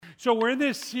So we're in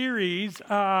this series.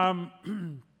 What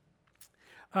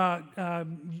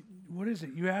is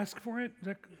it? You ask for it?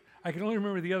 I can only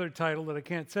remember the other title that I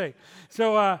can't say.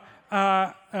 So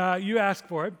you asked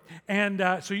for it.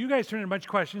 And so you guys turned in a bunch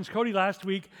of questions. Cody last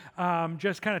week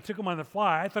just kind of took them on the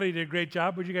fly. I thought he did a great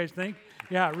job. What did you guys think?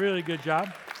 Yeah, really good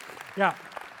job. Yeah.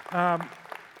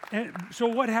 And so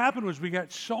what happened was we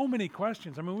got so many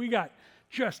questions. I mean, we got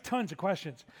just tons of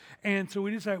questions. And so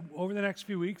we decided over the next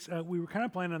few weeks, we were kind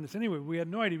of planning on this anyway. We had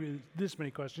no idea we had this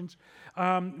many questions.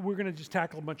 We're going to just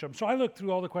tackle a bunch of them. So I looked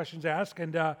through all the questions asked,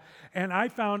 and I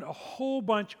found a whole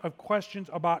bunch of questions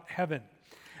about heaven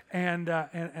and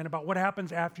about what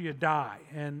happens after you die.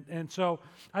 And so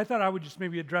I thought I would just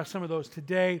maybe address some of those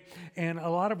today. And a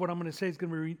lot of what I'm going to say is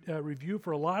going to be review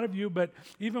for a lot of you, but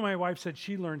even my wife said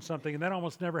she learned something, and that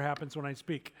almost never happens when I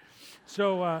speak.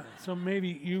 So maybe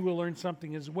you will learn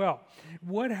something as well.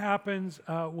 What happens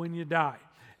when you die?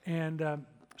 And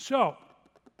so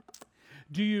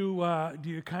do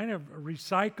you kind of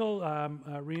recycle,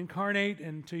 reincarnate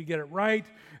until you get it right,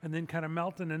 and then kind of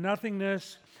melt into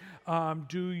nothingness?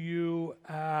 Do you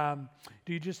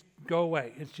just go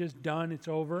away? It's just done. It's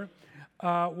over.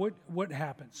 What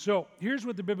happens? So here's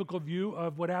what the biblical view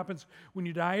of what happens when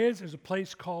you die is. There's a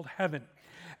place called heaven.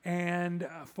 And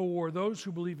for those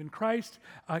who believe in Christ,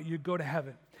 you go to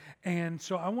heaven. And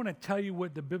so I want to tell you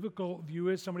what the biblical view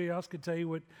is. Somebody else could tell you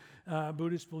what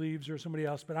Buddhist believes or somebody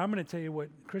else, but I'm going to tell you what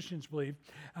Christians believe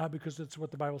because that's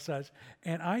what the Bible says.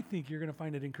 And I think you're going to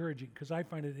find it encouraging because I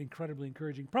find it incredibly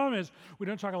encouraging. Problem is, we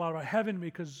don't talk a lot about heaven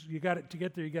because to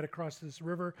get there, you got to cross this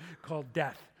river called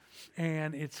death.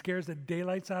 And it scares the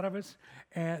daylights out of us.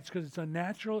 And it's because it's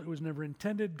unnatural. It was never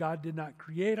intended. God did not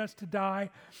create us to die.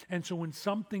 And so when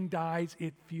something dies,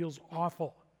 it feels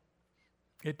awful.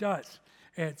 It does.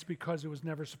 And it's because it was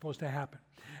never supposed to happen.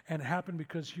 And it happened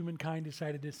because humankind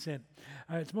decided to sin.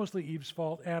 It's mostly Eve's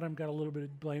fault. Adam got a little bit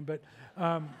of blame, but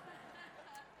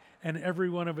and every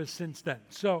one of us since then.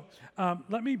 So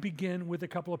let me begin with a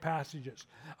couple of passages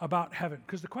about heaven.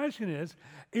 Because the question is,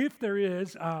 if there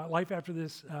is life after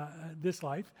this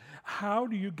life, how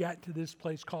do you get to this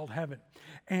place called heaven?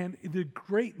 And the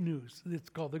great news, it's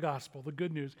called the gospel, the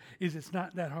good news, is it's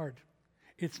not that hard.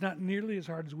 It's not nearly as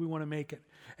hard as we want to make it.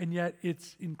 And yet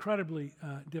it's incredibly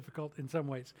difficult in some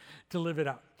ways to live it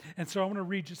out. And so I want to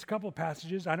read just a couple of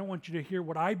passages. I don't want you to hear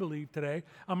what I believe today.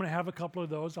 I'm going to have a couple of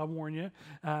those. I'll warn you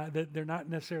that they're not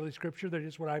necessarily scripture. They're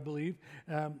just what I believe,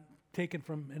 taken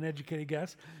from an educated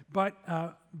guess. But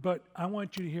I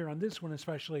want you to hear on this one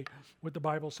especially what the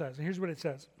Bible says. And here's what it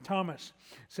says. Thomas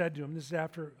said to him, this is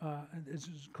after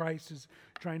Christ is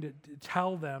trying to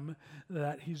tell them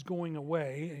that he's going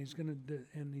away,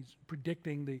 and he's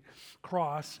predicting the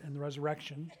cross and the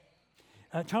resurrection.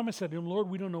 Thomas said to him, Lord,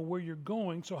 we don't know where you're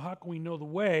going, so how can we know the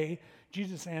way?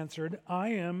 Jesus answered, I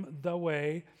am the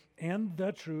way and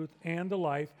the truth and the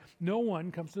life. No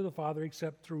one comes to the Father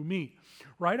except through me.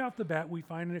 Right off the bat, we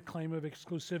find a claim of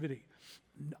exclusivity.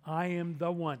 I am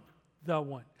the one, the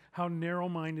one. How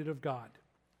narrow-minded of God.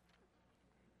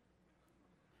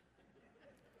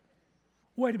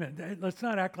 Wait a minute, let's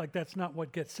not act like that's not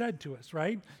what gets said to us,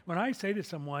 right? When I say to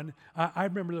someone, I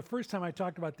remember the first time I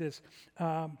talked about this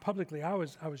publicly, I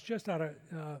was just out of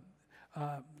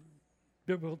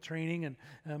biblical training and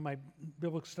my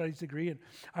biblical studies degree, and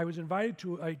I was invited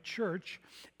to a church,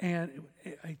 and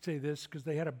I say this because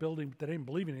they had a building but they didn't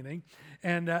believe anything,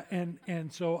 and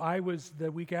so I was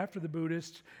the week after the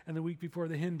Buddhists and the week before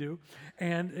the Hindu,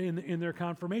 and in their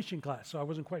confirmation class, so I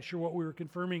wasn't quite sure what we were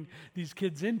confirming these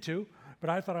kids into, but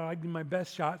I thought I'd give my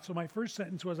best shot. So my first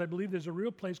sentence was, I believe there's a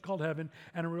real place called heaven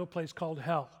and a real place called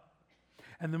hell.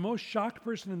 And the most shocked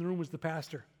person in the room was the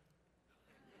pastor.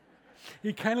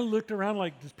 He kind of looked around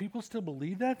like, does people still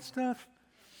believe that stuff?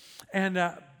 And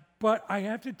but I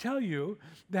have to tell you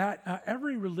that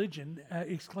every religion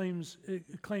claims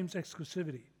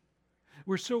exclusivity.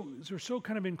 We're so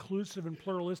kind of inclusive and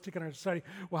pluralistic in our society.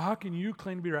 Well, how can you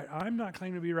claim to be right? I'm not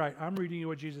claiming to be right. I'm reading you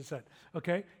what Jesus said.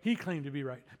 Okay? He claimed to be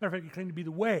right. Matter of fact, he claimed to be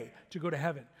the way to go to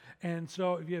heaven. And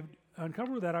so if you have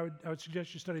uncovered with that, I would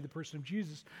suggest you study the person of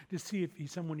Jesus to see if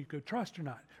he's someone you could trust or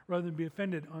not, rather than be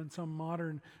offended on some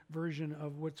modern version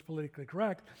of what's politically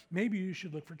correct. Maybe you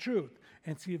should look for truth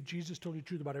and see if Jesus told you the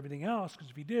truth about everything else, because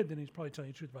if he did, then he's probably telling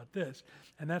you the truth about this.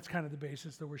 And that's kind of the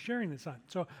basis that we're sharing this on.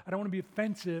 So I don't want to be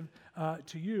offensive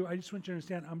to you. I just want you to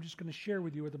understand I'm just going to share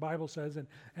with you what the Bible says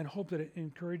and hope that it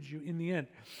encourages you in the end.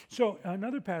 So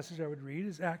another passage I would read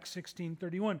is Acts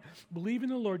 16:31. Believe in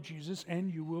the Lord Jesus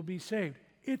and you will be saved.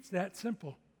 It's that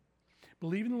simple.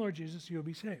 Believe in the Lord Jesus, you'll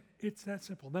be saved. It's that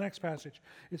simple. The next passage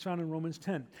is found in Romans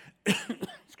 10.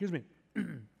 Excuse me.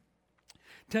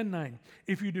 10:9.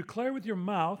 If you declare with your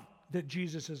mouth that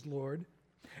Jesus is Lord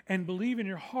and believe in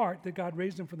your heart that God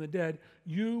raised him from the dead,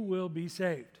 you will be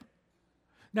saved.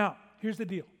 Now, here's the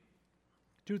deal.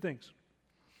 Two things.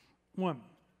 One,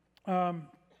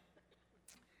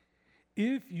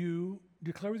 if you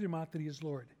declare with your mouth that he is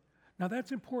Lord. Now,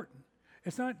 that's important.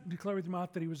 It's not declare with your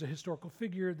mouth that he was a historical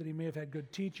figure, that he may have had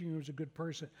good teaching, he was a good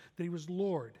person, that he was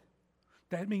Lord.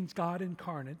 That means God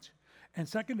incarnate. And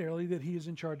secondarily, that he is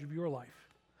in charge of your life.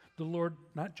 The Lord,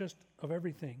 not just of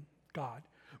everything, God,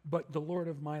 but the Lord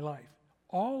of my life.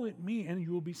 All it means, and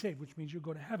you will be saved, which means you'll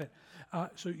go to heaven.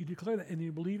 So you declare that, and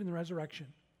you believe in the resurrection,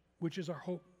 which is our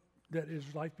hope, that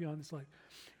is life beyond this life.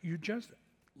 You just,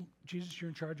 Jesus, you're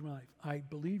in charge of my life. I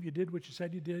believe you did what you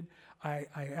said you did. I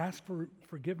ask for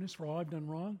forgiveness for all I've done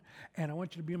wrong, and I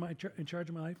want you to be in charge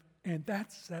of my life. And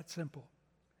that's that simple.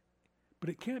 But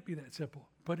it can't be that simple.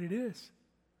 But it is.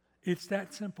 It's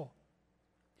that simple.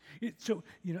 So,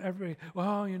 everybody,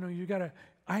 well, you got to,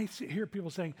 hear people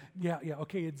saying, yeah,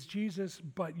 okay, it's Jesus,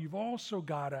 but you've also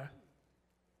got to.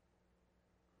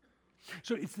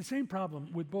 So it's the same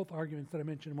problem with both arguments that I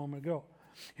mentioned a moment ago.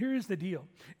 Here is the deal.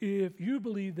 If you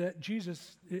believe that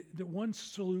Jesus, that one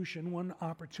solution, one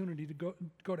opportunity to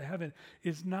go to heaven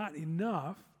is not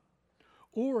enough,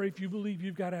 or if you believe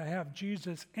you've got to have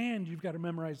Jesus and you've got to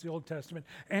memorize the Old Testament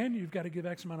and you've got to give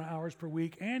X amount of hours per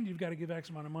week and you've got to give X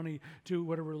amount of money to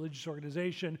whatever religious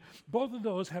organization, both of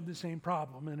those have the same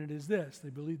problem, and it is this. They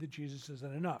believe that Jesus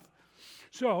isn't enough.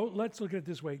 So let's look at it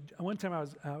this way. One time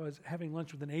I was having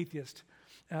lunch with an atheist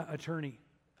attorney.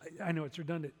 I know it's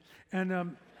redundant. And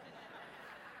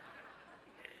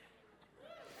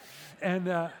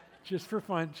just for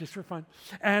fun.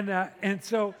 And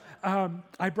so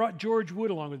I brought George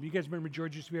Wood along with me. You guys remember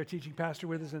George used to be our teaching pastor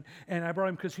with us, and I brought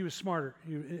him because he was smarter.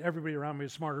 Everybody around me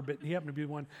was smarter, but he happened to be the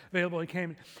one available. He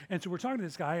came, and so we're talking to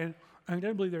this guy, and I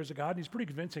don't believe there's a God, and he's pretty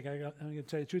convincing. I'm going to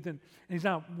tell you the truth, and he's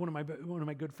now one of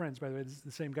my good friends, by the way. This is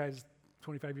the same guy as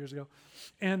 25 years ago,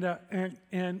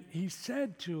 and he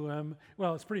said to him,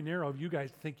 "Well, it's pretty narrow. You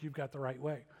guys think you've got the right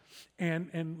way."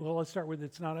 And well, let's start with,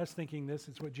 it's not us thinking this,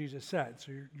 it's what Jesus said.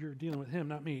 So you're dealing with him,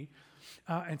 not me.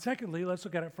 And secondly, let's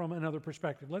look at it from another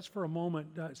perspective. Let's for a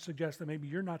moment suggest that maybe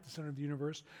you're not the center of the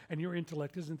universe and your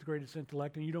intellect isn't the greatest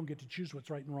intellect and you don't get to choose what's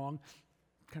right and wrong,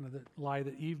 kind of the lie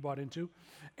that Eve bought into.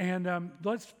 And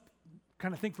let's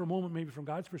kind of think for a moment, maybe from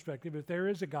God's perspective, if there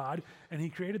is a God and he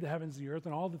created the heavens, the earth,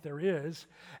 and all that there is,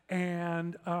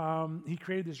 and he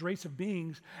created this race of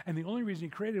beings, and the only reason he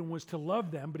created them was to love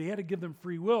them, but he had to give them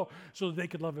free will so that they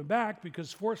could love him back,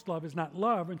 because forced love is not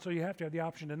love, and so you have to have the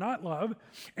option to not love.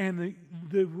 And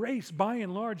the race, by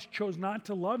and large, chose not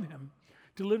to love him,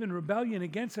 to live in rebellion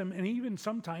against him, and even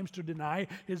sometimes to deny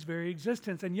his very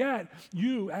existence. And yet,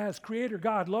 you, as Creator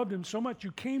God, loved him so much,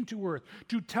 you came to earth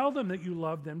to tell them that you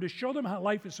loved them, to show them how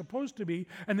life is supposed to be,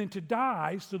 and then to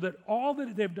die so that all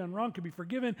that they've done wrong can be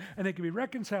forgiven, and they can be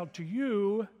reconciled to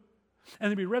you, and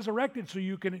they be resurrected so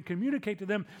you can communicate to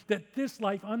them that this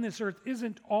life on this earth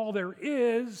isn't all there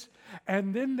is.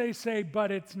 And then they say,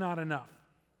 but it's not enough.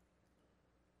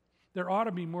 There ought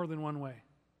to be more than one way.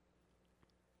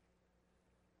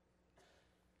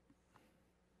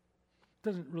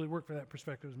 Doesn't really work for that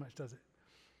perspective as much, does it?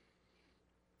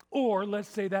 Or let's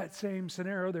say that same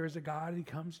scenario, there is a God, he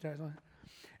comes,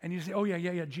 and you say, oh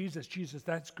yeah, Jesus,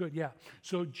 that's good, yeah.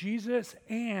 So Jesus,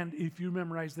 and if you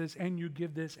memorize this, and you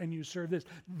give this, and you serve this,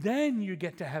 then you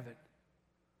get to heaven.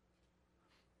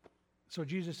 So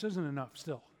Jesus isn't enough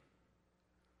still.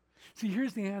 See,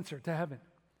 here's the answer to heaven.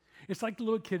 It's like the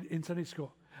little kid in Sunday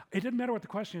school. It doesn't matter what the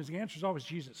question is, the answer is always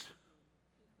Jesus.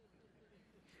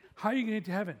 How are you going to get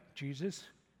to heaven? Jesus.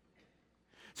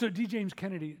 So D. James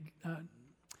Kennedy,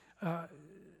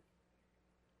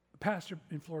 pastor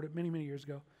in Florida many, many years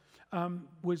ago,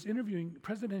 was interviewing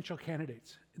presidential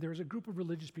candidates. There was a group of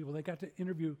religious people. They got to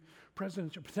interview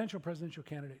potential presidential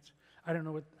candidates. I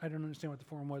don't understand what the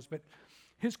forum was, but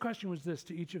his question was this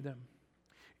to each of them.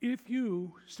 If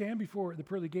you stand before the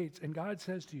pearly gates and God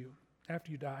says to you,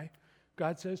 after you die,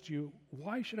 God says to you,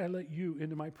 why should I let you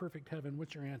into my perfect heaven?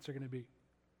 What's your answer going to be?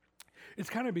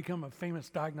 It's kind of become a famous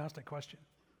diagnostic question.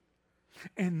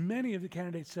 And many of the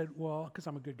candidates said, well, because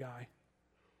I'm a good guy.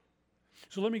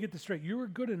 So let me get this straight. You are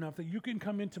good enough that you can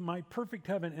come into my perfect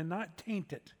heaven and not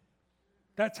taint it.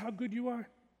 That's how good you are?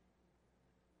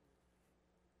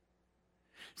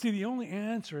 See, the only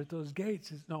answer at those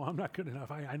gates is, no, I'm not good enough.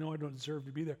 I know I don't deserve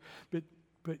to be there. But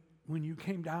when you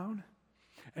came down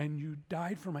and you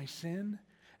died for my sin,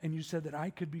 and you said that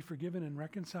I could be forgiven and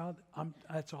reconciled,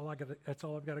 that's all I've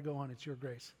got to go on. It's your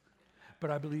grace. But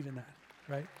I believe in that,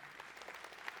 right?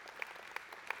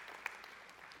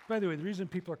 By the way, the reason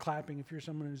people are clapping if you're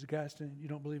someone who's a guest and you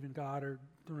don't believe in God or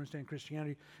don't understand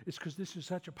Christianity is because this is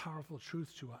such a powerful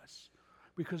truth to us.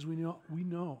 Because we know,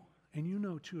 and you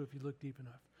know too if you look deep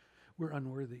enough, we're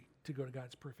unworthy to go to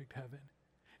God's perfect heaven.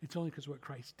 It's only because of what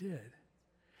Christ did.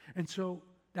 And so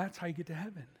that's how you get to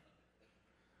heaven.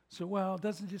 So, well, it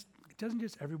doesn't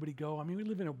just everybody go. I mean, we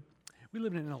live in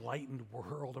an enlightened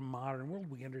world, a modern world.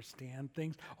 We understand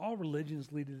things. All religions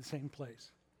lead to the same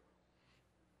place.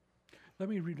 Let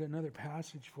me read another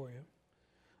passage for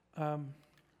you.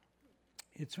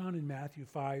 It's found in Matthew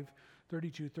 5,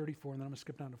 32, 34, and then I'm going to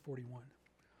skip down to 41.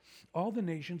 All the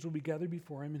nations will be gathered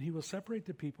before him, and he will separate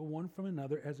the people one from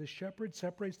another as a shepherd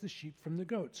separates the sheep from the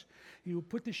goats. He will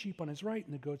put the sheep on his right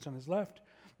and the goats on his left.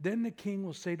 Then the king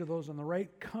will say to those on the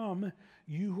right, "Come,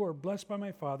 you who are blessed by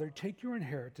my Father, take your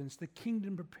inheritance, the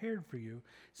kingdom prepared for you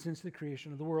since the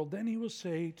creation of the world." Then he will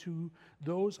say to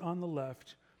those on the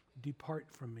left, "Depart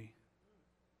from me."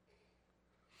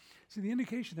 See, the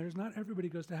indication there is not everybody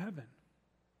goes to heaven.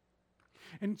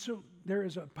 And so there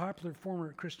is a popular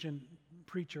former Christian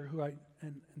preacher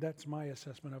and that's my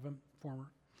assessment of him, former,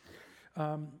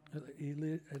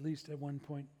 at least at one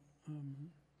point,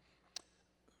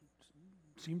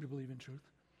 seemed to believe in truth,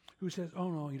 who says, "Oh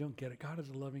no, you don't get it. God is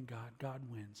a loving God. God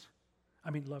wins.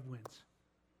 Love wins."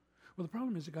 Well, the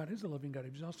problem is that God is a loving God.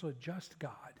 He's also a just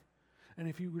God. And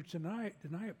if you were to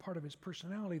deny a part of his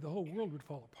personality, the whole world would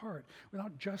fall apart.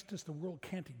 Without justice, the world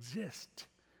can't exist.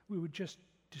 We would just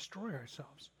destroy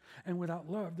ourselves. And without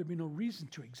love, there'd be no reason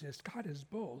to exist. God is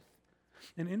both.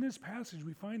 And in this passage,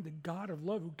 we find the God of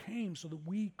love who came so that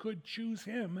we could choose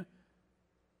him.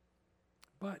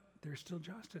 But there's still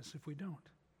justice if we don't.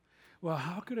 Well,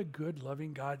 how could a good,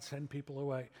 loving God send people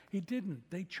away? He didn't.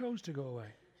 They chose to go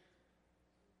away.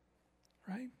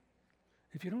 Right?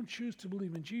 If you don't choose to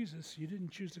believe in Jesus, you didn't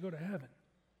choose to go to heaven.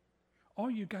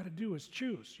 All you got to do is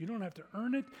choose. You don't have to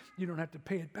earn it. You don't have to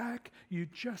pay it back. You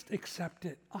just accept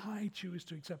it. I choose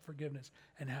to accept forgiveness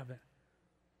and heaven.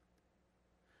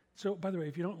 So, by the way,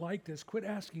 if you don't like this, quit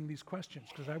asking these questions,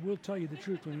 because I will tell you the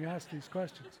truth when you ask these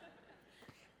questions.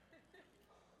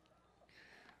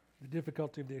 The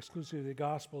difficulty of the exclusivity of the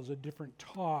gospel is a different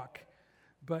talk,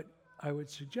 but I would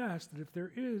suggest that if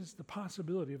there is the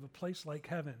possibility of a place like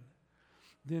heaven,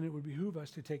 then it would behoove us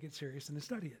to take it serious and to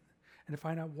study it, and to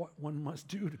find out what one must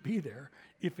do to be there,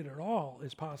 if it at all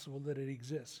is possible that it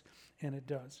exists, and it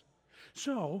does.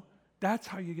 So that's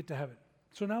how you get to heaven.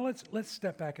 So now let's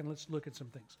step back and let's look at some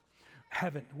things.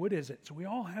 Heaven, what is it? So we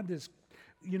all have this,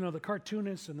 the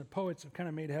cartoonists and the poets have kind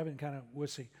of made heaven kind of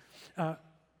wussy. Is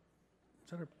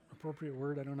that an appropriate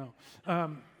word? I don't know.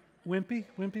 Wimpy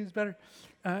is better.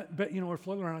 But we're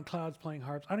floating around on clouds playing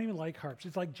harps. I don't even like harps.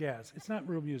 It's like jazz. It's not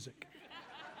real music.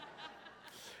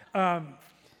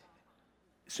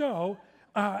 So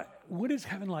what is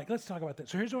heaven like? Let's talk about that.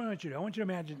 So here's what I want you to do. I want you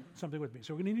to imagine something with me.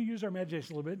 So we need to use our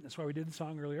imagination a little bit. That's why we did the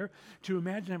song earlier. To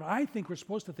imagine heaven. I think we're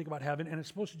supposed to think about heaven, and it's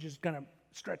supposed to just kind of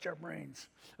stretch our brains.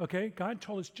 Okay? God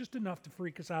told us just enough to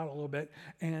freak us out a little bit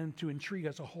and to intrigue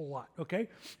us a whole lot. Okay?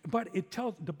 But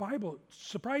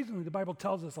surprisingly, the Bible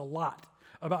tells us a lot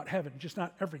about heaven, just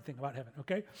not everything about heaven,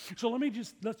 okay? So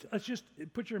let's just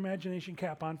put your imagination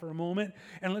cap on for a moment,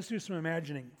 and let's do some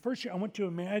imagining. First, I want to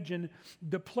imagine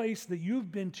the place that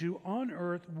you've been to on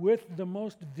earth with the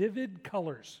most vivid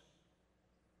colors.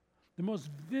 The most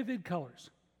vivid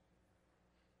colors.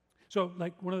 So,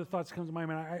 like, one of the thoughts that comes to my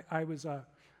mind, I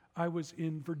was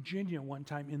in Virginia one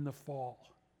time in the fall.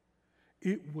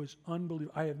 It was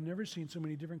unbelievable. I have never seen so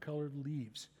many different colored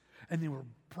leaves. And they were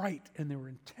bright, and they were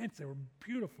intense, they were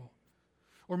beautiful.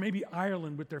 Or maybe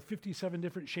Ireland with their 57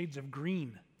 different shades of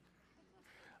green.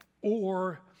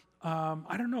 Or,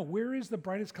 I don't know, where is the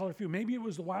brightest color for you? Maybe it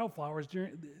was the wildflowers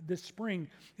during this spring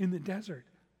in the desert.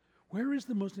 Where is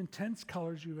the most intense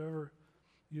colors you've ever,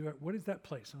 what is that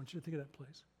place? I want you to think of that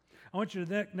place. I want you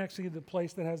to next think of the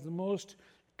place that has the most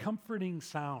comforting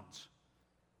sounds.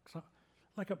 So,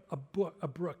 like a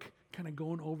brook kind of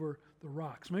going over the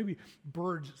rocks. Maybe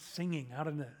birds singing out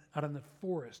in the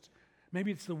forest.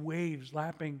 Maybe it's the waves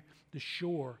lapping the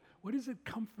shore. What is a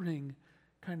comforting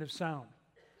kind of sound?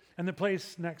 And the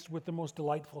place next with the most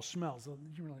delightful smells.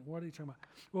 You're like, what are you talking about?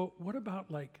 Well, what about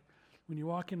like when you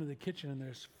walk into the kitchen and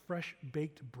there's fresh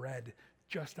baked bread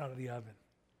just out of the oven?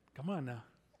 Come on now.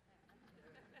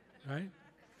 Right?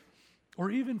 Or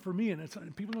even for me,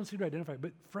 and people don't seem to identify,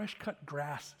 but fresh cut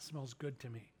grass smells good to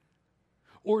me.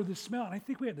 Or the smell, and I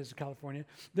think we have this in California,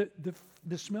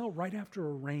 the smell right after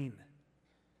a rain.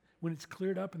 When it's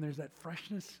cleared up and there's that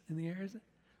freshness in the air, is it?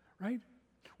 Right?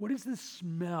 What is the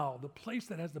smell, the place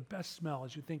that has the best smell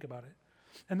as you think about it?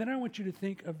 And then I want you to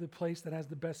think of the place that has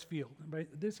the best feel. And by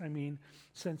this I mean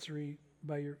sensory,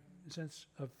 by your sense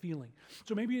of feeling.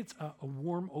 So maybe it's a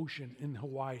warm ocean in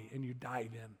Hawaii and you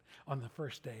dive in on the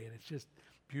first day and it's just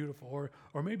beautiful.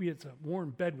 Or maybe it's a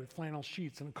warm bed with flannel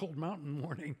sheets on a cold mountain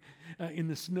morning in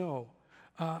the snow.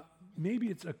 Maybe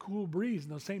it's a cool breeze in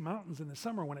those same mountains in the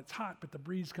summer when it's hot, but the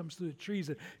breeze comes through the trees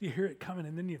and you hear it coming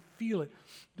and then you feel it.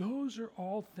 Those are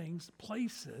all things,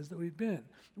 places that we've been.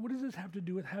 What does this have to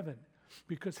do with heaven?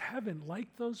 Because heaven,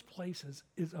 like those places,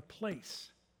 is a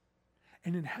place.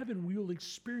 And in heaven, we will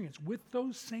experience with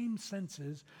those same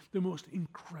senses the most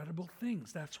incredible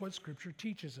things. That's what Scripture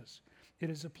teaches us. It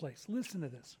is a place. Listen to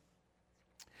this.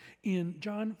 In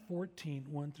John 14,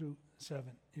 1 through 7,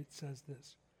 it says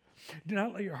this. Do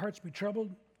not let your hearts be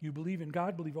troubled. You believe in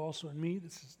God, believe also in me.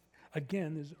 This is,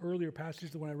 again, this earlier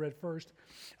passage, the one I read first.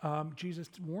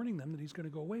 Jesus warning them that he's going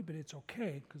to go away, but it's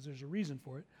okay because there's a reason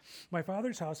for it. My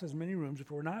Father's house has many rooms. If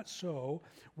it were not so,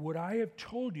 would I have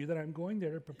told you that I'm going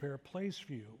there to prepare a place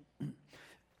for you?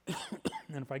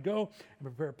 And if I go and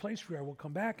prepare a place for you, I will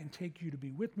come back and take you to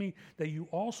be with me, that you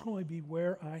also may be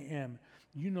where I am.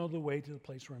 You know the way to the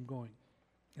place where I'm going.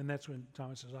 And that's when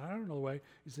Thomas says, I don't know the way.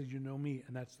 He says, you know me,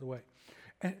 and that's the way.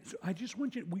 And so I just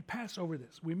want you, we pass over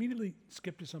this. We immediately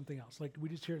skip to something else. Like we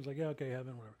just hear it's like, yeah, okay,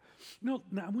 heaven, whatever. No,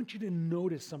 now I want you to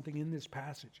notice something in this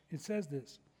passage. It says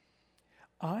this,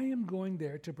 I am going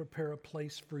there to prepare a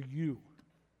place for you.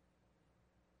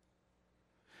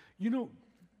 You know,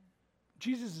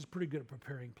 Jesus is pretty good at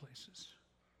preparing places.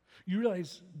 You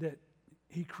realize that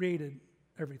he created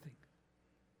everything,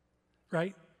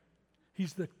 right?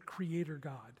 He's the creator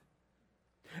God.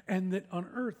 And that on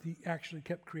earth, he actually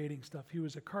kept creating stuff. He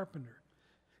was a carpenter.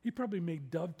 He probably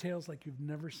made dovetails like you've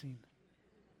never seen.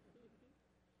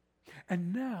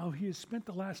 And now he has spent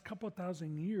the last couple of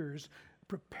thousand years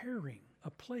preparing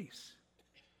a place.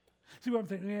 See what I'm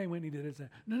thinking? Yeah, when he did it.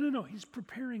 No. He's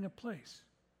preparing a place.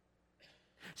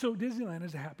 So Disneyland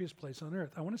is the happiest place on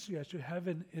earth. I want to suggest to you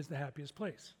heaven is the happiest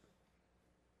place.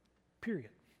 Period.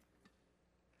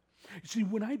 You see,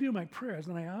 when I do my prayers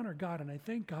and I honor God and I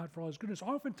thank God for all his goodness,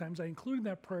 oftentimes I include in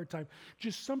that prayer time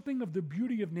just something of the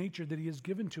beauty of nature that he has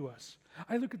given to us.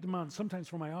 I look at the mountains. Sometimes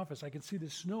from my office, I can see the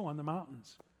snow on the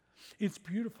mountains. It's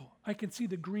beautiful. I can see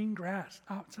the green grass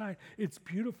outside. It's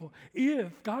beautiful.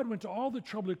 If God went to all the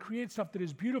trouble to create stuff that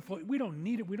is beautiful, we don't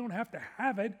need it. We don't have to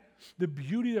have it. The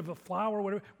beauty of a flower,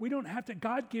 whatever. We don't have to.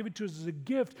 God gave it to us as a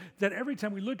gift that every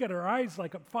time we look at our eyes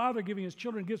like a father giving his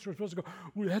children gifts, we're supposed to go,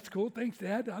 well, that's cool. Thanks,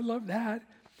 Dad. I love that.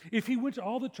 If he went to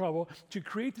all the trouble to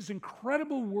create this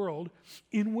incredible world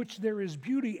in which there is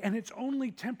beauty and it's only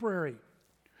temporary.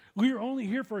 We are only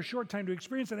here for a short time to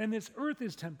experience it, and this earth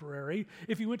is temporary.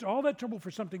 If he went to all that trouble for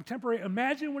something temporary,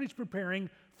 imagine what he's preparing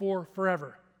for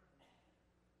forever.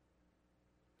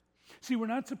 See, we're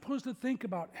not supposed to think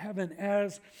about heaven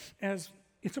as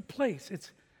it's a place.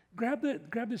 It's grab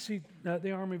the seat,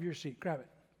 the arm of your seat, grab it,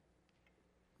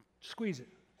 squeeze it.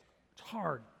 It's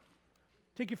hard.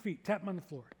 Take your feet, tap them on the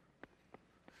floor.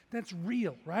 That's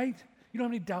real, right? You don't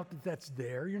have any doubt that that's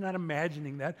there. You're not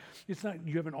imagining that. It's not,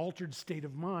 you have an altered state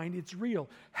of mind. It's real.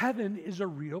 Heaven is a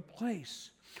real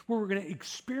place where we're going to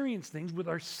experience things with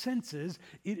our senses.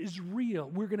 It is real.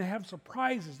 We're going to have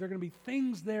surprises. There are going to be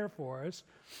things there for us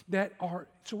that are,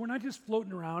 so we're not just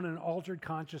floating around in an altered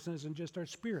consciousness and just our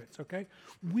spirits, okay?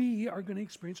 We are going to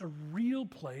experience a real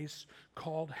place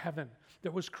called heaven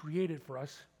that was created for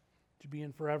us to be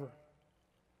in forever.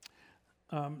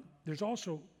 There's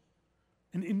also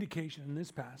an indication in this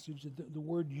passage that the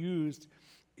word used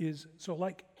is, so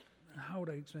like, how would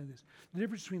I explain this? The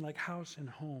difference between like house and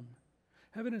home.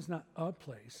 Heaven is not a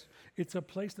place. It's a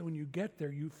place that when you get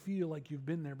there, you feel like you've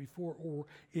been there before, or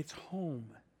it's home.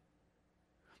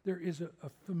 There is a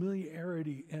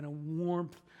familiarity and a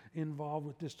warmth involved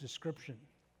with this description.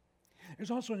 There's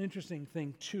also an interesting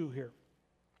thing too here.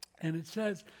 And it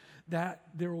says that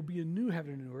there will be a new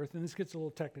heaven and new earth, and this gets a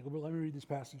little technical, but let me read this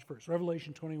passage first.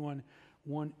 Revelation 21,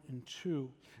 1 and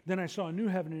 2. Then I saw a new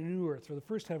heaven and a new earth, for the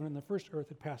first heaven and the first earth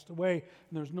had passed away, and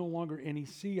there was no longer any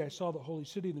sea. I saw the holy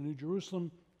city, the new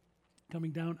Jerusalem,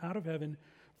 coming down out of heaven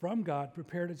from God,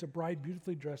 prepared as a bride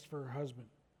beautifully dressed for her husband.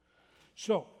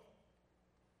 So,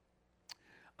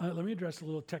 let me address a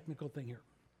little technical thing here.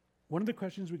 One of the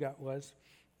questions we got was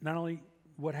not only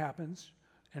what happens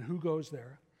and who goes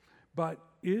there, but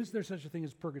is there such a thing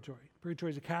as purgatory?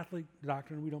 Purgatory is a Catholic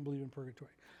doctrine. We don't believe in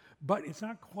purgatory. But it's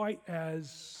not quite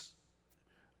as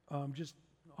just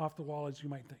off the wall as you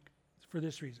might think, for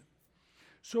this reason.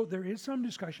 So there is some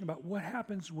discussion about what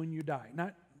happens when you die.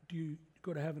 Not do you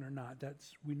go to heaven or not.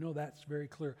 We know that's very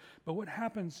clear. But what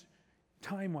happens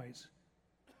time-wise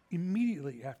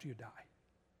immediately after you die?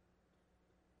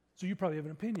 So you probably have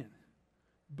an opinion,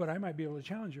 but I might be able to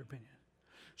challenge your opinion.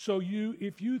 So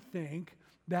if you think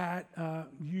that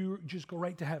you just go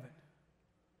right to heaven,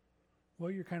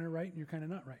 well, you're kind of right and you're kind of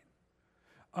not right.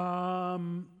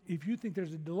 If you think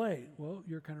there's a delay, well,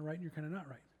 you're kind of right and you're kind of not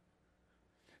right.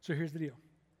 So here's the deal.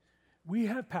 We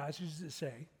have passages that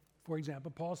say, for example,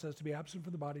 Paul says to be absent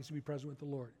from the body is to be present with the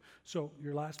Lord. So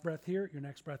your last breath here, your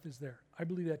next breath is there. I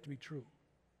believe that to be true.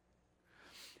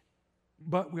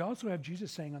 But we also have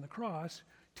Jesus saying on the cross,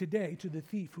 today, to the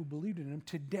thief who believed in him,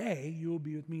 today you will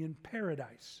be with me in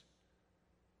paradise.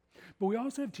 But we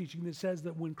also have teaching that says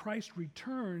that when Christ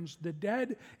returns, the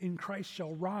dead in Christ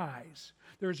shall rise.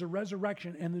 There is a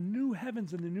resurrection, and the new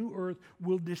heavens and the new earth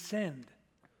will descend.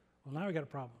 Well, now we got a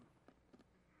problem,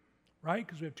 right?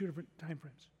 Because we have two different time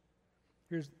frames.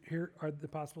 Here are the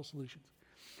possible solutions.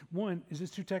 One, is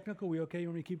this too technical? We okay? You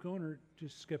want me to keep going or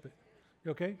just skip it? You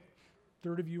okay?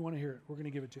 Third of you want to hear it. We're going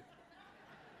to give it to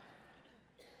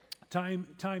you.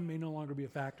 Time may no longer be a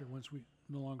factor once we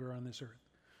no longer are on this earth.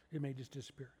 It may just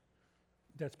disappear.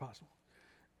 That's possible.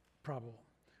 Probable.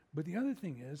 But the other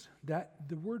thing is that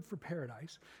the word for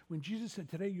paradise, when Jesus said,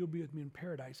 today you'll be with me in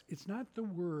paradise, it's not the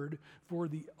word for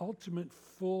the ultimate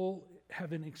full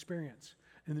heaven experience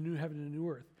in the new heaven and the new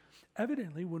earth.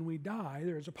 Evidently, when we die,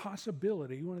 there is a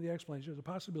possibility, one of the explanations, there's a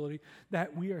possibility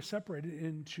that we are separated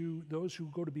into those who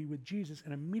go to be with Jesus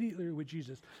and immediately with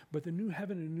Jesus. But the new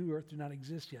heaven and new earth do not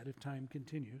exist yet if time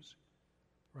continues,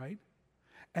 right?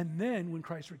 And then when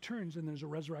Christ returns, then there's a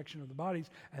resurrection of the bodies,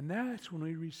 and that's when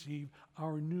we receive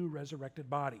our new resurrected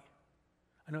body.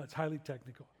 I know it's highly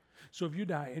technical. So if you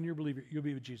die and you're a believer, you'll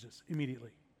be with Jesus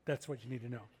immediately. That's what you need to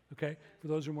know, okay? For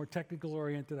those who are more technical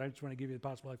oriented, I just want to give you the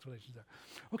possible explanations there.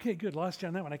 Okay, good. Lost you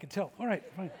on that one. I can tell. All right,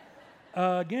 fine.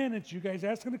 Again, it's you guys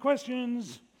asking the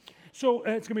questions. So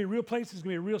it's going to be a real place. It's going to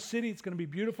be a real city. It's going to be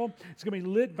beautiful. It's going to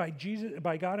be lit by Jesus,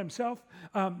 by God himself.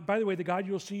 By the way, the God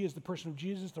you'll see is the person of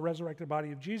Jesus, the resurrected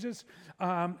body of Jesus.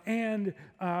 And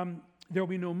there will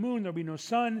be no moon. There will be no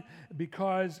sun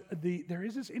because there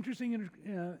is this interesting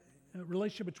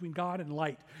relationship between God and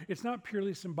light. It's not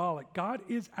purely symbolic. God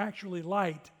is actually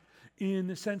light in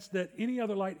the sense that any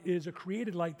other light is a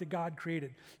created light that God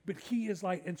created. But he is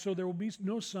light. And so there will be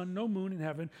no sun, no moon in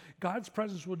heaven. God's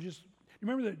presence will just...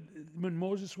 Remember that when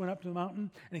Moses went up to the mountain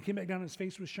and he came back down and his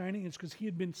face was shining? It's because he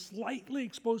had been slightly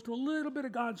exposed to a little bit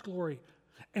of God's glory.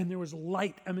 And there was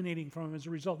light emanating from him as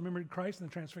a result. Remember Christ and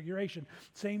the Transfiguration?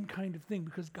 Same kind of thing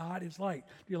because God is light.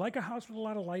 Do you like a house with a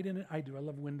lot of light in it? I do. I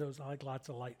love windows. I like lots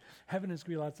of light. Heaven is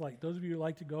going to be lots of light. Those of you who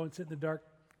like to go and sit in the dark,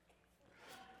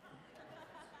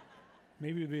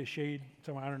 maybe it would be a shade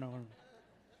somewhere. I don't know.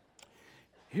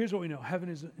 Here's what we know. Heaven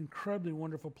is an incredibly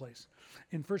wonderful place.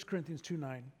 In 1 Corinthians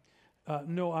 2:9,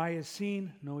 no eye has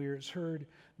seen, no ear has heard,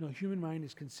 no human mind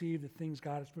has conceived the things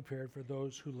God has prepared for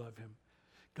those who love him.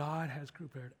 God has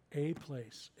prepared a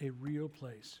place, a real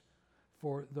place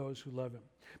for those who love him.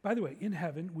 By the way, in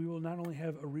heaven, we will not only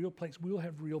have a real place, we will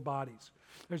have real bodies.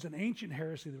 There's an ancient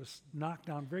heresy that was knocked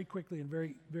down very quickly and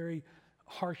very, very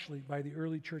harshly by the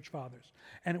early church fathers.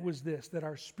 And it was this, that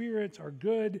our spirits are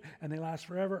good and they last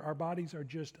forever. Our bodies are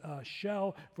just a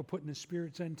shell for putting the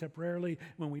spirits in temporarily.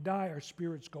 When we die, our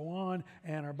spirits go on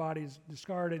and our body's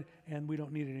discarded and we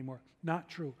don't need it anymore. Not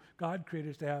true. God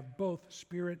created us to have both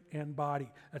spirit and body.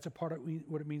 That's a part of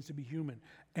what it means to be human.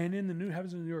 And in the new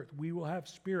heavens and the earth, we will have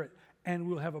spirit and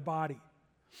we'll have a body.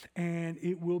 And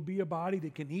it will be a body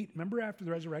that can eat. Remember after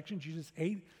the resurrection, Jesus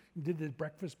ate, did the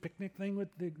breakfast picnic thing with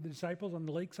the disciples on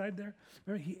the lakeside there?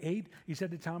 Remember, he ate. He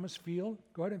said to Thomas, go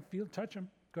ahead and touch them.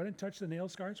 Go ahead and touch the nail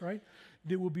scars, right?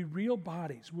 There will be real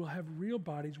bodies. We'll have real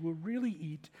bodies. We'll really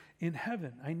eat in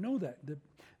heaven. I know that.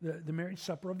 The marriage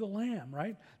supper of the Lamb,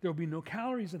 right? There will be no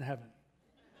calories in heaven.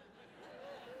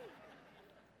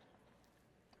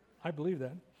 I believe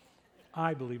that.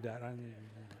 I believe that.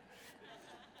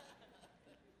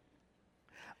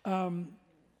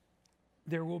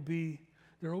 There will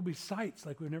be sights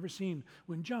like we've never seen.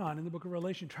 When John in the book of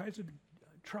Revelation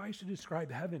tries to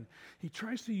describe heaven, he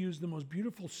tries to use the most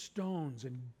beautiful stones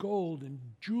and gold and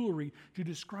jewelry to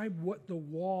describe what the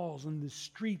walls and the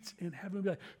streets in heaven will be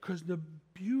like. Because the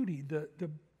beauty, the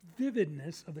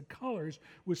vividness of the colors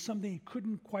was something he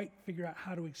couldn't quite figure out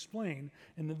how to explain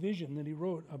in the vision that he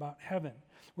wrote about heaven.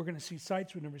 We're going to see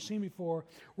sights we've never seen before.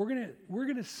 We're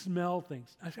going to smell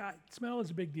things. Smell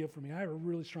is a big deal for me. I have a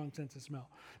really strong sense of smell.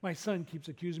 My son keeps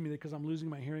accusing me that because I'm losing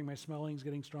my hearing, my smelling's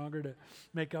getting stronger to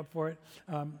make up for it.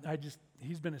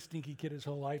 He's been a stinky kid his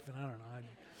whole life, and I don't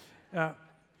know.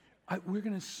 We're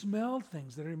going to smell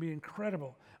things that are going to be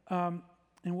incredible, and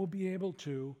we'll be able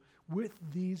to with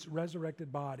these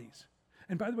resurrected bodies.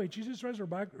 And by the way, Jesus'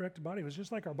 resurrected body was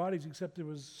just like our bodies, except it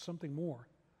was something more.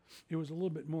 It was a little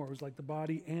bit more. It was like the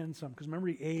body and some. Because remember,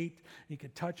 he ate, he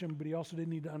could touch them, but he also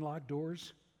didn't need to unlock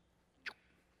doors.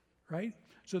 Right?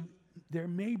 So there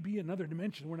may be another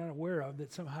dimension we're not aware of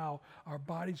that somehow our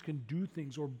bodies can do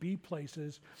things or be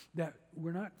places that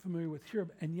we're not familiar with here,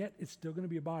 and yet it's still going to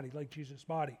be a body like Jesus'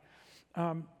 body.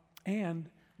 And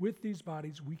with these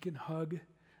bodies, we can hug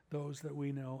those that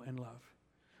we know and love.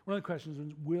 One of the questions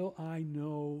is, will I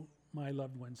know my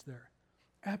loved ones there?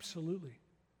 Absolutely.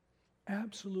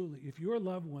 Absolutely. If your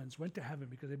loved ones went to heaven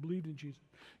because they believed in Jesus,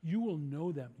 you will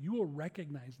know them. You will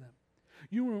recognize them.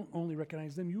 You won't only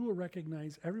recognize them, you will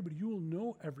recognize everybody. You will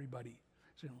know everybody.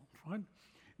 So, fun.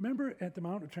 Remember at the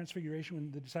Mount of Transfiguration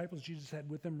when the disciples Jesus had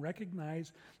with them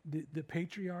recognize the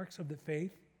patriarchs of the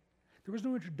faith? There was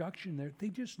no introduction there. They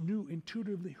just knew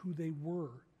intuitively who they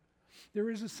were. There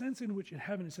is a sense in which in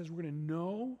heaven it says we're going to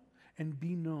know and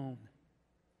be known.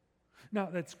 Now,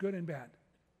 that's good and bad.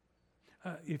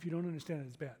 If you don't understand it,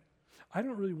 it's bad. I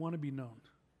don't really want to be known.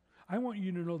 I want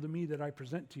you to know the me that I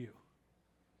present to you.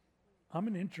 I'm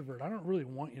an introvert. I don't really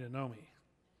want you to know me.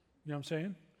 You know what I'm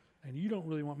saying? And you don't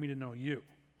really want me to know you.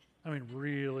 I mean,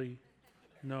 really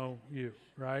know you,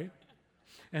 right?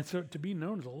 And so to be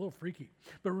known is a little freaky.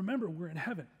 But remember, we're in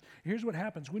heaven. Here's what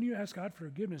happens. When you ask God for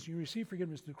forgiveness, you receive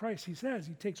forgiveness through Christ. He says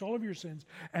he takes all of your sins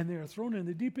and they are thrown in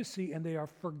the deepest sea and they are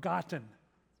forgotten.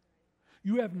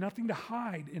 You have nothing to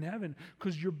hide in heaven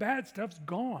because your bad stuff's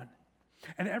gone.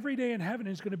 And every day in heaven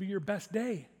is going to be your best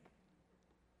day.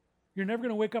 You're never going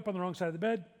to wake up on the wrong side of the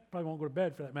bed. Probably won't go to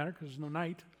bed for that matter because there's no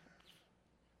night.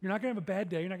 You're not going to have a bad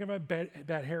day. You're not going to have a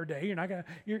bad hair day.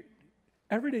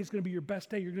 Every day is going to be your best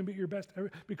day. You're going to be your best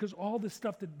because all the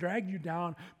stuff that dragged you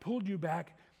down, pulled you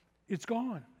back, it's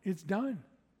gone. It's done.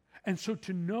 And so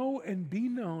to know and be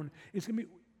known is going to be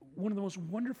one of the most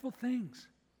wonderful things.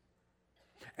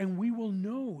 And we will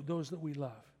know those that we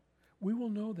love. We will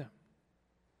know them.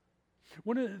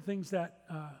 One of the things that,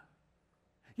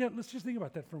 let's just think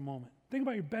about that for a moment. Think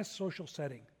about your best social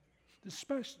setting.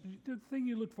 The thing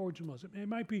you look forward to most.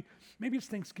 Maybe it's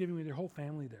Thanksgiving with your whole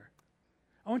family there.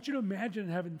 I want you to imagine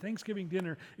having Thanksgiving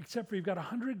dinner, except for you've got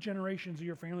 100 generations of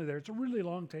your family there. It's a really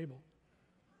long table.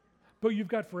 But you've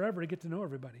got forever to get to know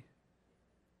everybody.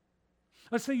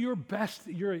 Let's say you're an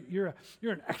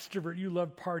extrovert, you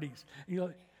love parties.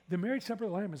 The Marriage Supper of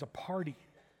the Lamb is a party.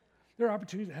 There are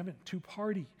opportunities in heaven to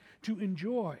party, to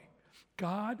enjoy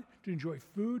God, to enjoy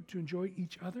food, to enjoy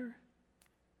each other.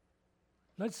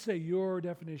 Let's say your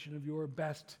definition of your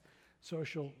best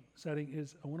social setting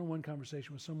is a one-on-one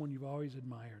conversation with someone you've always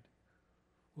admired.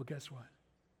 Well, guess what?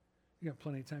 You got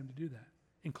plenty of time to do that,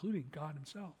 including God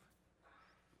himself.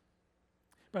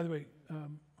 By the way,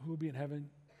 who will be in heaven?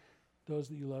 Those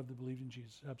that you love that believed in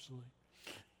Jesus, absolutely.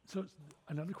 So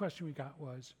another question we got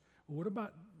was, well, what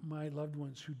about my loved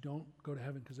ones who don't go to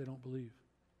heaven because they don't believe?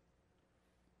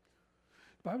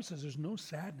 The Bible says there's no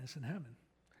sadness in heaven.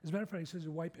 As a matter of fact, it says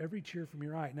to wipe every tear from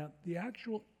your eye. Now, the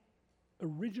actual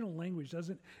original language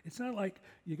it's not like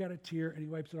you got a tear and he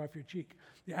wipes it off your cheek.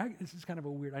 This is kind of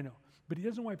a weird, I know, but he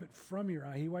doesn't wipe it from your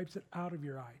eye, he wipes it out of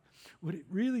your eye. What it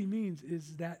really means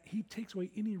is that he takes away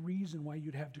any reason why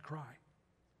you'd have to cry.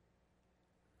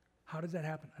 How does that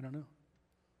happen? I don't know.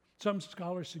 Some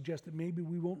scholars suggest that maybe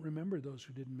we won't remember those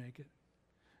who didn't make it.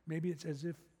 Maybe it's as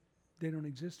if they don't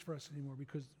exist for us anymore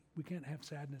because we can't have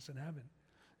sadness in heaven.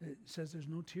 It says there's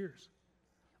no tears.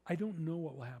 I don't know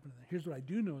what will happen to them. Here's what I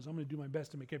do know is I'm going to do my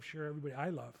best to make sure everybody I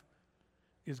love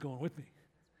is going with me,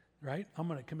 right? I'm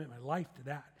going to commit my life to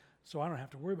that so I don't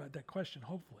have to worry about that question,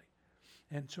 hopefully.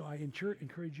 And so I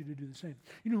encourage you to do the same.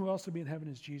 You know who else will be in heaven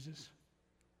is Jesus?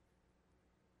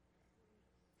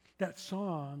 That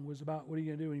song was about what are you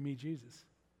going to do when you meet Jesus?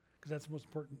 Because that's the most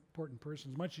important person.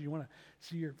 As much as you want to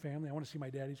see your family, I want to see my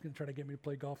dad. He's going to try to get me to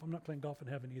play golf. I'm not playing golf in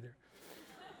heaven either.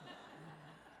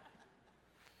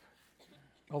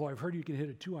 Although I've heard you can hit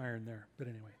a 2-iron there. But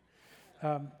anyway.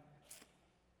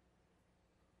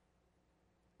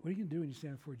 What are you going to do when you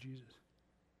stand before Jesus?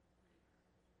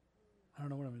 I don't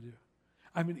know what I'm going to do.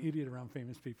 I'm an idiot around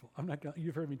famous people.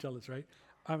 You've heard me tell this, right?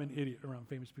 I'm an idiot around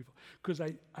famous people. Because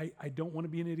I don't want to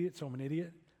be an idiot, so I'm an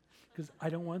idiot. Because I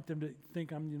don't want them to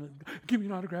think I'm, give me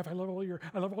an autograph. I love all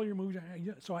your movies.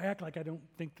 So I act like I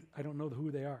don't know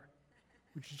who they are,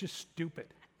 which is just stupid.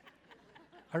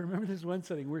 I remember this one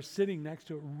setting. We're sitting next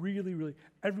to a really,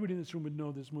 everybody in this room would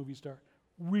know this movie star.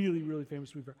 Really, really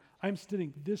famous movie star. I'm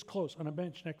sitting this close on a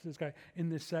bench next to this guy in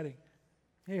this setting.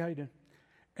 Hey, how you doing?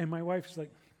 And my wife's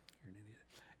like, you're an idiot.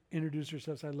 Introduced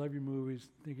herself, said, I love your movies.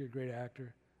 Think you're a great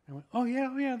actor. I went, oh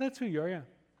yeah, that's who you are, yeah.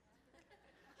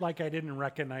 Like I didn't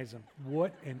recognize him.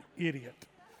 What an idiot.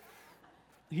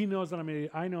 He knows that I'm an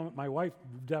idiot. I know my wife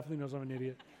definitely knows I'm an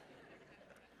idiot.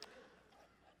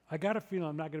 I got a feeling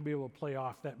I'm not going to be able to play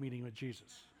off that meeting with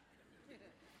Jesus.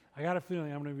 I got a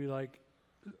feeling I'm going to be like,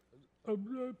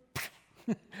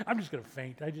 I'm just going to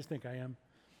faint. I just think I am.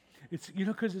 It's,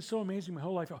 because it's so amazing my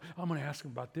whole life. Oh, I'm going to ask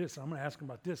him about this. I'm going to ask him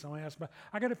about this. I'm going to ask him about.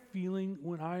 I got a feeling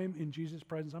when I'm in Jesus'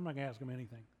 presence, I'm not going to ask him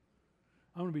anything.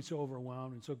 I'm going to be so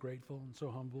overwhelmed and so grateful and so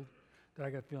humbled that I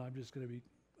got a feeling I'm just going to be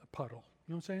a puddle.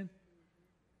 You know what I'm saying?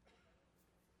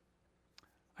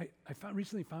 I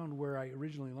recently found where I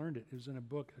originally learned it. It was in a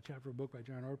book, a chapter of a book by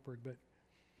John Ortberg. But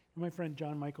my friend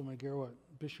John Michael Magarwa,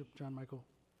 Bishop John Michael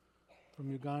from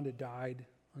Uganda, died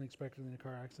unexpectedly in a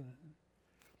car accident.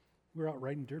 We were out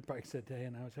riding dirt bikes that day,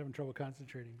 and I was having trouble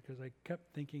concentrating because I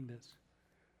kept thinking this.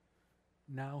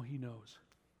 Now he knows.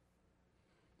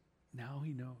 Now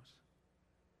he knows.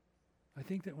 I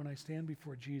think that when I stand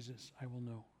before Jesus, I will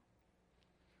know.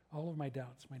 All of my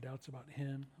doubts about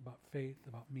him, about faith,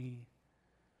 about me,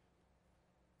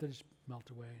 they'll just melt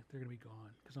away. They're going to be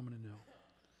gone because I'm going to know.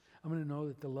 I'm going to know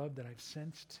that the love that I've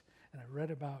sensed and I read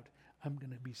about, I'm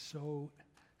going to be so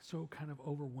kind of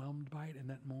overwhelmed by it in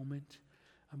that moment.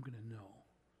 I'm going to know.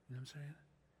 You know what I'm saying?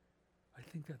 I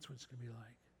think that's what it's going to be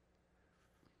like.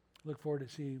 Look forward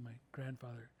to seeing my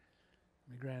grandfather,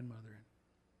 my grandmother,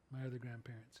 and my other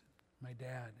grandparents, my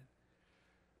dad.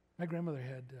 My grandmother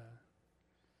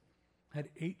had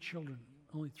 8 children,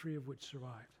 only 3 of which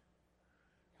survived.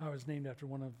 I was named after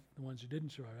one of the ones who didn't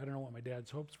survive. I don't know what my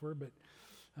dad's hopes were, but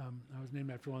I was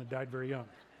named after one that died very young.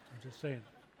 I'm just saying.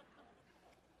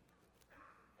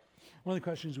 One of the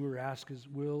questions we were asked is,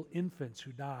 will infants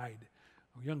who died,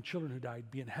 or young children who died,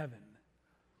 be in heaven?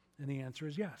 And the answer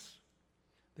is yes,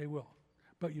 they will.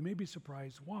 But you may be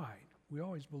surprised why. We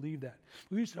always believe that.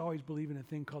 We used to always believe in a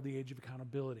thing called the age of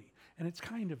accountability. And it's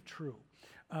kind of true,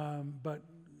 but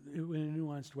in a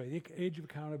nuanced way. The age of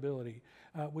accountability,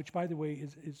 which, by the way,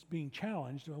 is being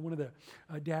challenged. One of the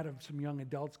dad of some young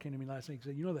adults came to me last night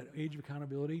and said, that age of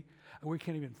accountability, we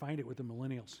can't even find it with the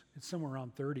millennials. It's somewhere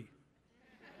around 30.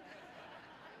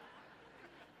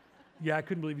 Yeah, I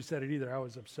couldn't believe you said it either. I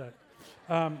was upset.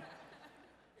 Let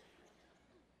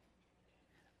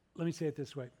me say it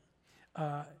this way.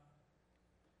 How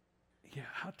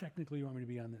technically you want me to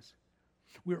be on this?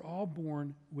 We're all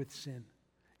born with sin.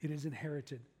 It is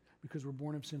inherited because we're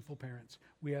born of sinful parents.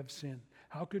 We have sin.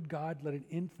 How could God let an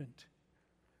infant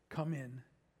come in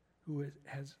who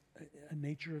has a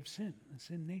nature of sin, a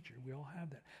sin nature? We all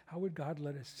have that. How would God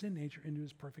let a sin nature into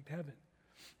his perfect heaven?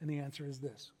 And the answer is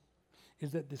this,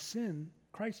 is that the sin,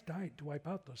 Christ died to wipe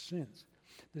out those sins.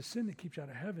 The sin that keeps you out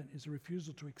of heaven is a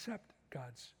refusal to accept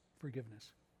God's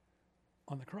forgiveness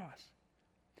on the cross.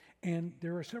 And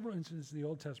there are several instances in the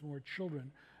Old Testament where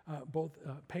children, both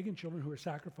pagan children who are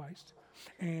sacrificed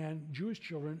and Jewish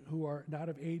children who are not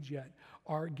of age yet,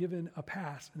 are given a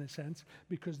pass, in a sense,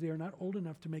 because they are not old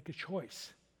enough to make a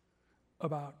choice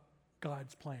about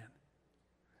God's plan.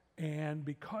 And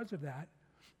because of that,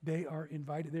 they are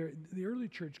invited. The early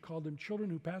church called them children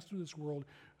who passed through this world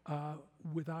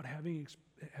without having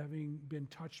been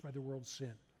touched by the world's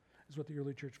sin, is what the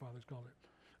early church fathers called it.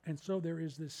 And so there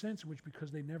is this sense in which,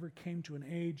 because they never came to an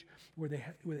age where they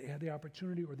had the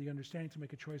opportunity or the understanding to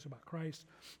make a choice about Christ,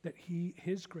 that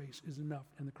his grace is enough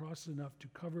and the cross is enough to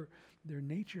cover their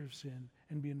nature of sin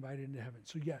and be invited into heaven.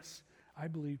 So yes, I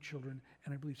believe children,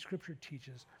 and I believe Scripture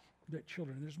teaches that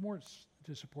children, and there's more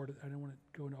to support it, I don't want to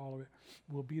go into all of it,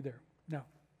 will be there. Now,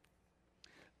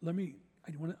 I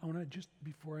want to just,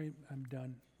 before I'm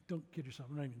done, don't kid yourself,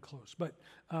 I'm not even close, but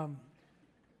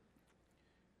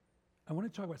I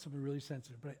want to talk about something really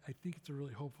sensitive, but I think it's a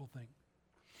really hopeful thing.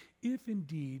 If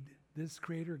indeed this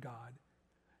Creator God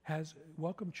has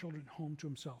welcomed children home to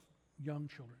himself, young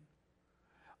children,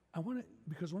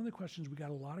 because one of the questions we got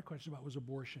a lot of questions about was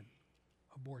abortion.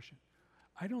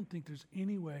 I don't think there's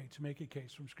any way to make a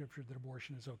case from Scripture that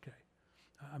abortion is okay.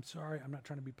 I'm sorry, I'm not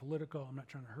trying to be political, I'm not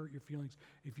trying to hurt your feelings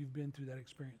if you've been through that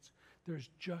experience. There's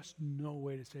just no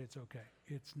way to say it's okay.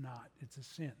 It's not. It's a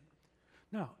sin.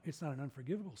 Now, it's not an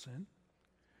unforgivable sin.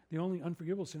 The only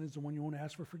unforgivable sin is the one you won't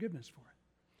ask for forgiveness for.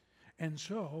 And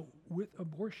so, with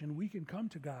abortion, we can come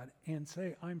to God and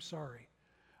say, I'm sorry.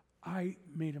 I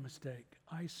made a mistake.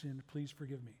 I sinned. Please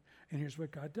forgive me. And here's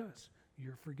what God does.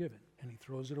 You're forgiven. And he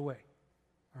throws it away.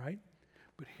 All right?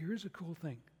 But here's a cool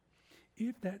thing.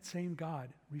 If that same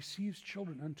God receives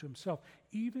children unto himself,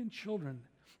 even children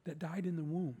that died in the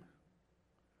womb,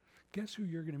 guess who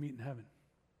you're going to meet in heaven?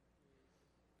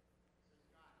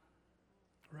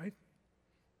 Right?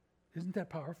 Isn't that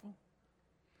powerful?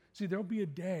 See, there'll be a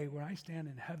day when I stand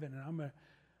in heaven and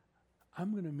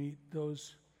I'm going to meet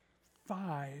those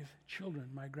 5 children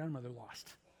my grandmother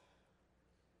lost.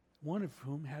 one of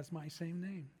whom has my same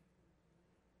name.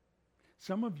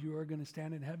 Some of you are going to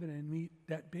stand in heaven and meet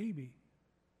that baby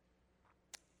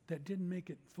that didn't make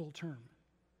it full term,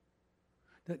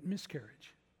 that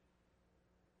miscarriage,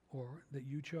 or that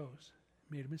you chose,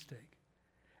 made a mistake,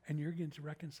 and you're going to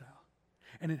reconcile.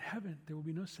 And in heaven, there will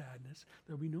be no sadness,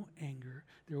 there will be no anger,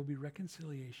 there will be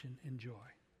reconciliation and joy.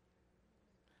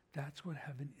 That's what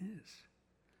heaven is.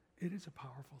 It is a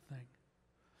powerful thing.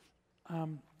 I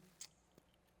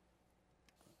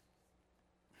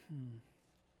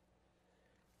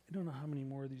don't know how many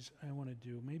more of these I want to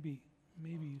do. Maybe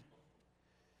when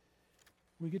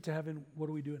we get to heaven, what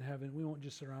do we do in heaven? We won't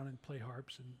just sit around and play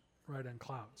harps and ride on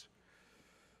clouds.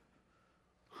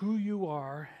 Who you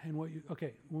are and what you,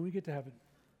 okay, when we get to heaven,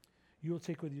 you will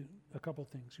take with you a couple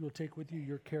things. You will take with you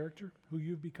your character, who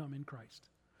you've become in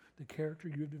Christ, the character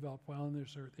you have developed while on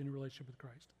this earth in a relationship with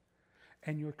Christ,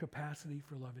 and your capacity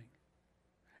for loving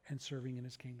and serving in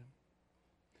his kingdom.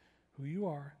 Who you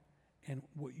are and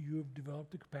what you have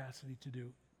developed the capacity to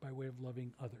do by way of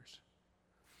loving others.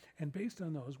 And based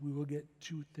on those, we will get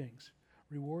two things,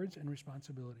 rewards and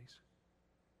responsibilities.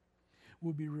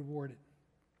 We'll be rewarded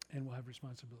and we'll have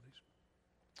responsibilities.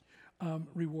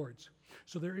 Rewards.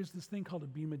 So there is this thing called a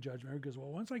beam of judgment. Everybody goes,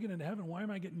 well, once I get into heaven, why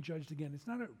am I getting judged again? It's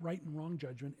not a right and wrong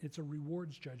judgment. It's a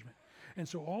rewards judgment. And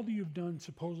so all that you've done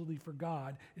supposedly for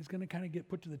God is going to kind of get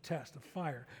put to the test of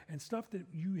fire. And stuff that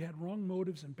you had wrong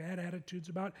motives and bad attitudes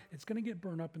about, it's going to get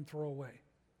burned up and thrown away.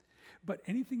 But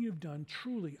anything you've done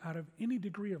truly out of any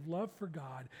degree of love for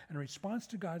God and a response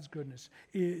to God's goodness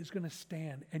is going to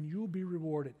stand and you'll be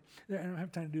rewarded. I don't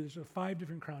have time to do this. There are 5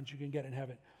 different crowns you can get in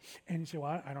heaven. And you say,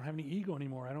 well, I don't have any ego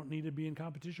anymore. I don't need to be in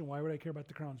competition. Why would I care about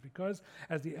the crowns? Because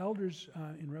as the elders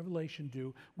in Revelation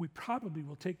do, we probably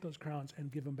will take those crowns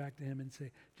and give them back to him and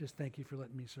say, just thank you for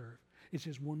letting me serve. It's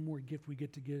just one more gift we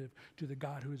get to give to the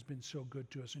God who has been so good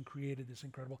to us and created this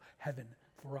incredible heaven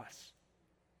for us.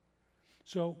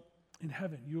 So, in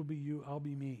heaven, you'll be you, I'll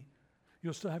be me.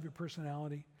 You'll still have your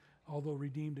personality, although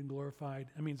redeemed and glorified.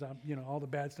 That means all the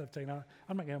bad stuff taken out.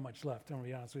 I'm not going to have much left, I'm going to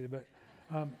be honest with you. But,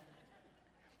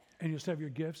 and you'll still have your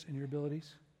gifts and your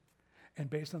abilities. And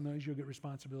based on those, you'll get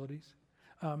responsibilities.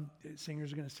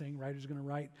 Singers are going to sing, writers are going to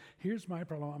write. Here's my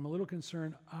problem. I'm a little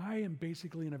concerned. I am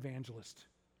basically an evangelist.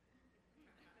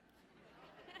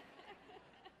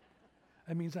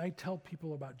 That means I tell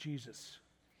people about Jesus.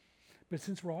 But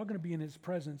since we're all going to be in his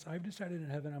presence, I've decided in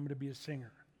heaven I'm going to be a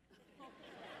singer.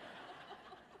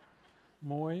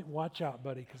 Moy, watch out,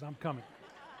 buddy, because I'm coming.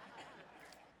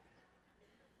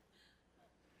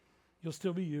 You'll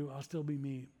still be you, I'll still be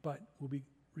me, but we'll be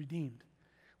redeemed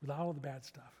without all the bad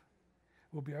stuff.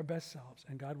 We'll be our best selves,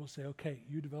 and God will say, okay,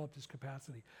 you developed this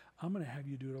capacity. I'm going to have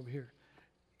you do it over here.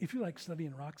 If you like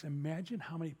studying rocks, imagine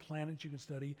how many planets you can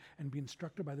study and be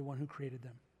instructed by the one who created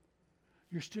them.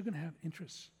 You're still going to have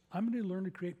interests. I'm going to learn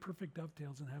to create perfect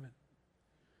dovetails in heaven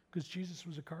because Jesus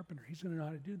was a carpenter. He's going to know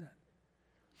how to do that.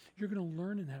 You're going to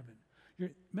learn in heaven.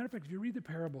 Matter of fact, if you read the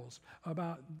parables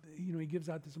about, he gives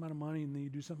out this amount of money and then you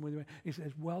do something with it. He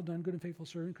says, well done, good and faithful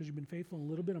servant, because you've been faithful in a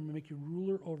little bit. I'm going to make you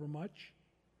ruler over much.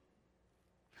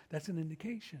 That's an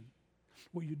indication.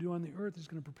 What you do on the earth is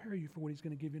going to prepare you for what he's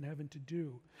going to give you in heaven to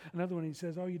do. Another one, he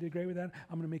says, oh, you did great with that.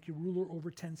 I'm going to make you ruler over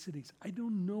 10 cities. I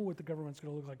don't know what the government's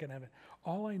going to look like in heaven.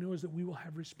 All I know is that we will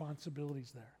have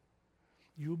responsibilities there.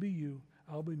 You'll be you,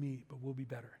 I'll be me, but we'll be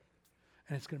better.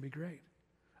 And it's going to be great.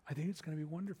 I think it's going to be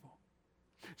wonderful.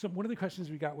 So one of the questions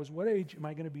we got was, what age am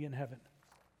I going to be in heaven?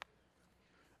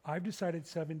 I've decided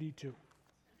 72.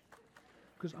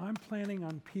 Because I'm planning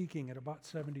on peaking at about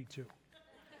 72.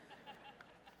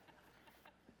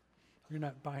 You're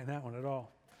not buying that one at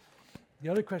all. The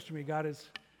other question we got is,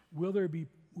 will there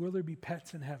be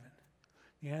pets in heaven?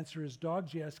 The answer is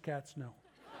dogs, yes, cats, no.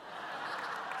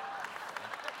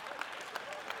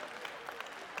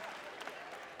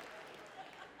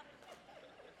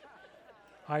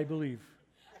 I believe.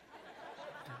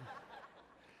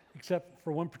 Except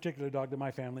for one particular dog that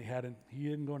my family had, and he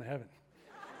isn't going to heaven.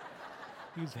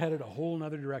 He's headed a whole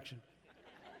nother direction.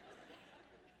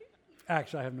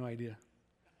 Actually, I have no idea.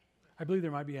 I believe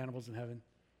there might be animals in heaven.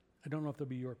 I don't know if they'll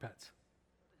be your pets.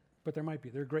 But there might be.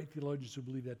 There are great theologians who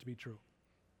believe that to be true.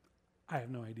 I have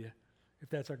no idea. If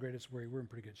that's our greatest worry, we're in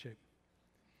pretty good shape.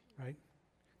 Right?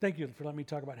 Thank you for letting me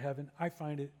talk about heaven. I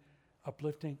find it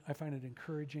uplifting. I find it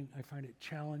encouraging. I find it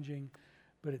challenging.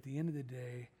 But at the end of the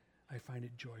day, I find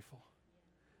it joyful.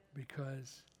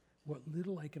 Because what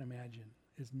little I can imagine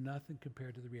is nothing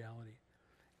compared to the reality.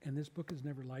 And this book has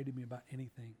never lied to me about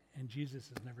anything. And Jesus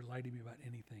has never lied to me about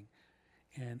anything.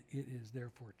 And it is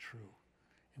therefore true.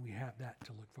 And we have that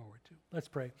to look forward to. Let's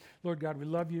pray. Lord God, we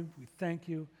love you. We thank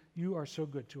you. You are so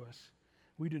good to us.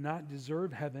 We do not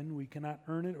deserve heaven. We cannot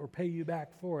earn it or pay you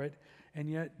back for it. And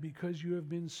yet, because you have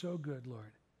been so good,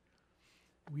 Lord,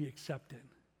 we accept it.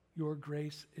 Your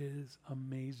grace is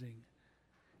amazing.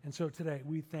 And so today,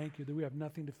 we thank you that we have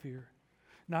nothing to fear,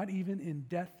 not even in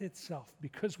death itself,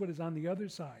 because what is on the other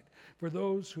side, for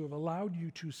those who have allowed you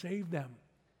to save them,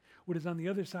 what is on the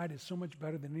other side is so much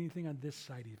better than anything on this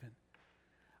side even.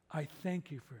 I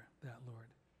thank you for that, Lord.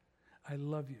 I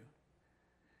love you.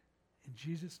 In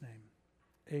Jesus'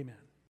 name, amen.